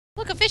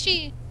Look, a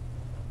fishy!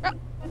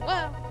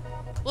 Wow.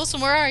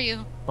 Wilson, where are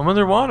you? I'm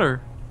underwater.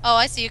 Oh,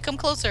 I see you. Come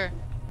closer.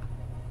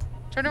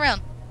 Turn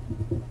around.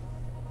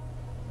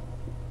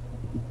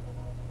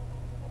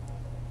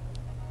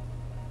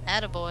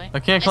 Attaboy. I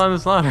can't climb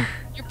this ladder.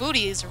 Your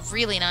booty is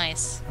really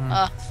nice.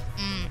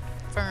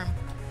 Firm.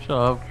 Shut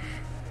up.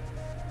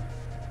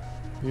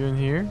 You in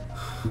here?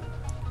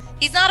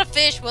 He's not a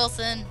fish,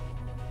 Wilson.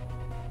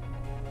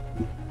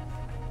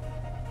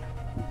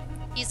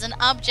 He's an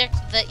object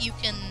that you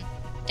can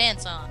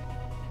dance on.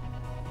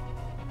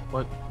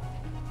 What?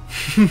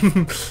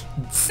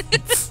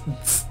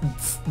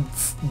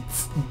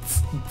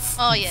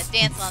 Oh yeah,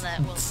 dance on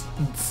that, Wilson.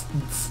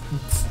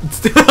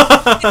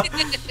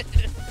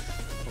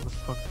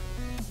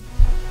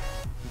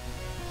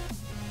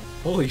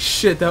 Holy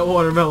shit, that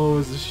watermelon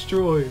was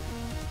destroyed.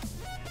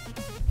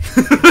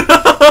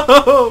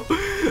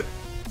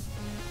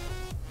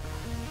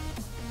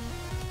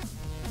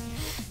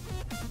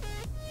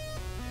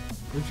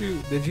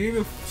 Did you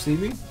even see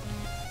me?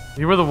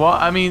 You were the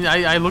I mean,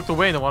 I looked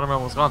away and the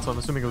watermelon was gone, so I'm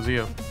assuming it was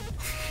you.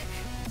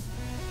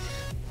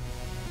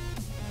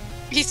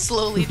 He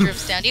slowly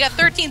drifts down. You got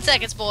 13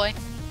 seconds, boy.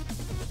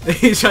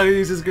 He's trying to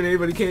use his grenade,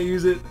 but he can't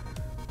use it.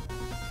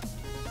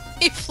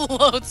 He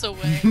floats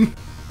away.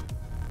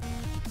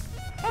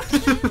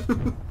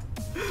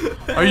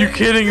 Are you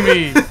kidding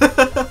me?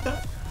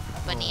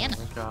 Banana. Oh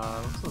my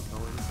god, I'm so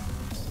annoyed.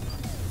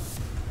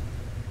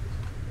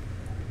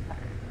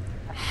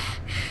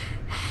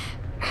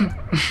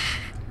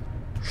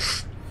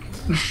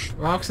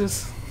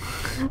 ROXAS?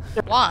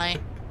 Why?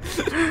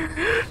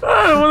 I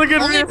don't want to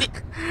get Only I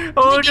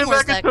want to get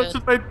back in touch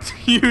with my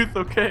youth,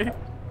 okay?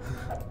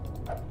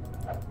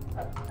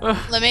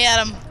 Let me at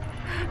him.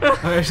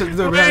 Alright, shut the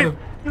door behind him.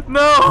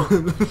 No!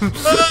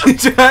 You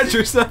tried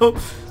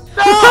yourself.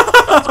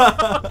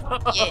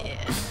 Yeah.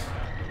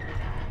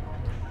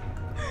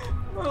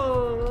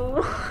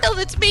 Oh. Hell,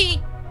 it's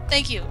me.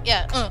 Thank you.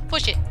 Yeah.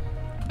 Push it.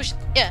 Push it.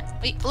 Yeah.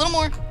 Wait. A little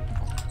more. A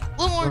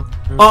little more.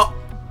 Oh.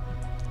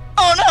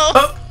 Oh no.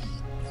 Oh.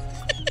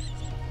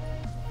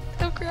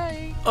 I'm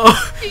crying.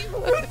 Oh.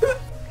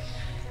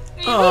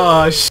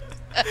 Oh shit.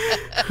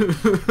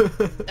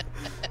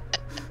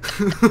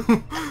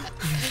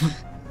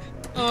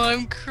 Oh,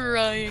 I'm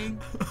crying.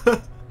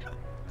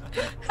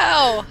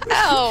 How?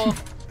 How?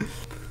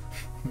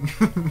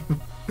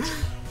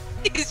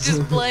 He's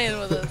just playing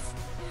with us.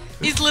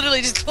 He's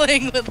literally just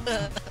playing with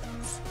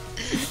us.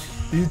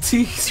 You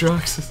tease,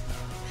 ROXAS.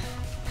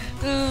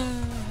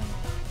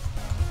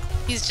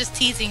 He's just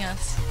teasing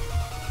us.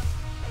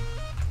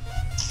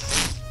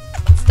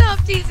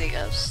 Stop teasing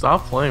us.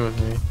 Stop playing with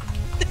me.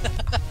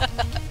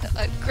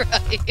 I'm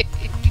crying.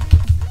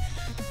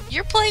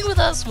 You're playing with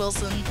us,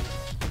 Wilson.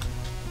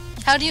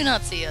 How do you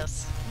not see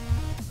us?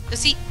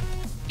 Does he...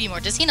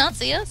 Beemore, does he not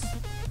see us?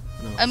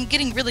 No. I'm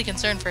getting really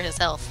concerned for his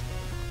health.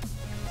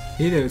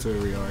 He knows where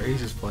we are. He's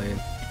just playing.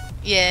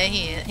 Yeah,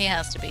 he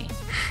has to be.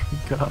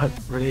 God.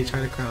 Renee, try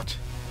to crouch.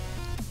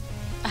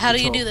 How do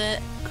you Control. do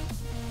that?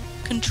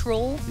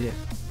 Control? Yeah.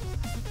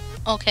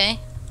 Okay.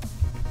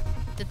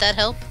 Did that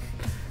help?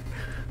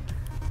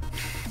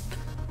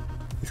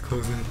 He's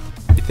closing it.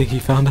 You think he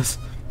found us?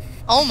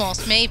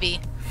 Almost, maybe.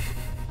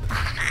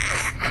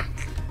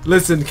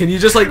 Listen, can you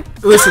just like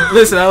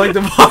listen? I like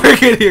the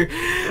bark in here.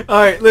 All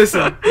right,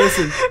 listen.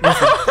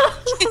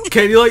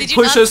 Can you like Did you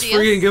push not us see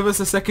free us? and give us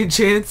a second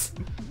chance?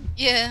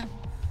 Yeah.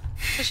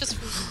 Push us.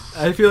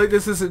 I feel like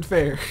this isn't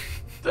fair.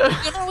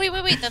 No,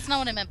 wait. That's not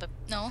what I meant. But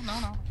no.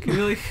 Can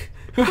you like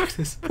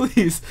ROXAS,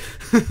 please?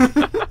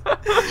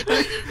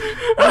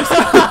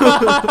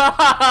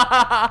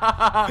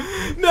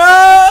 No!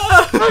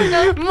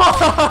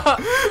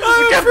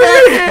 I'm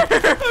free!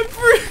 I'm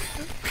free!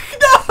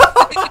 No!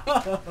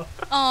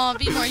 Oh,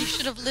 Beemore, you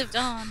should have lived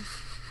on.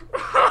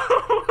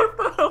 What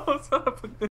the hell was happening?